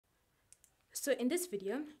So in this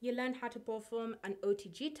video, you'll learn how to perform an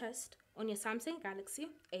OTG test on your Samsung Galaxy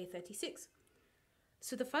A36.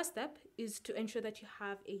 So the first step is to ensure that you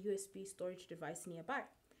have a USB storage device nearby.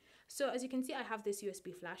 So as you can see, I have this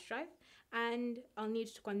USB flash drive and I'll need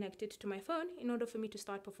to connect it to my phone in order for me to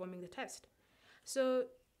start performing the test. So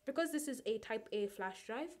because this is a type A flash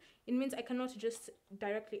drive, it means I cannot just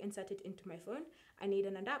directly insert it into my phone. I need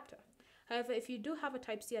an adapter. However, if you do have a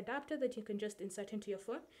type C adapter that you can just insert into your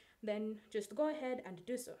phone, then just go ahead and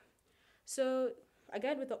do so. So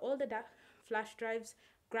again, with the older flash drives,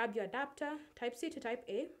 grab your adapter, type C to type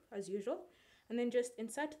A as usual, and then just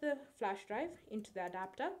insert the flash drive into the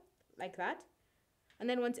adapter like that. And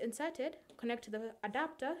then once inserted, connect the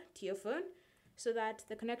adapter to your phone so that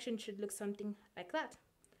the connection should look something like that.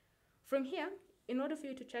 From here, in order for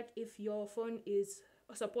you to check if your phone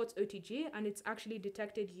supports OTG and it's actually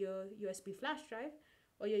detected your USB flash drive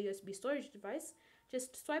or your USB storage device,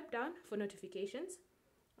 just swipe down for notifications.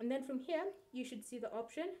 And then from here, you should see the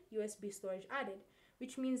option USB storage added,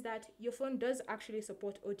 which means that your phone does actually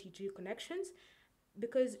support OTG connections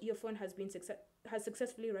because your phone has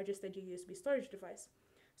successfully registered your USB storage device.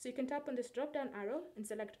 So you can tap on this drop down arrow and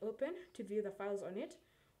select open to view the files on it,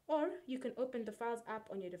 or you can open the files app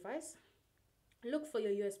on your device, look for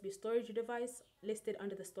your USB storage device listed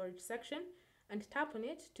under the storage section and tap on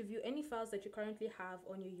it to view any files that you currently have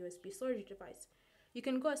on your USB storage device. You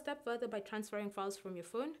can go a step further by transferring files from your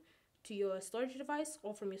phone to your storage device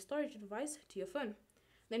or from your storage device to your phone.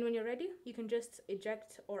 Then when you're ready, you can just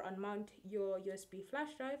eject or unmount your USB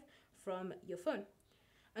flash drive from your phone.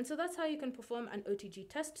 And so that's how you can perform an OTG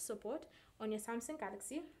test support on your Samsung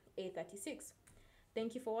Galaxy A36.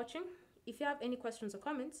 Thank you for watching. If you have any questions or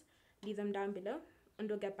comments, leave them down below and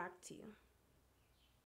we'll get back to you.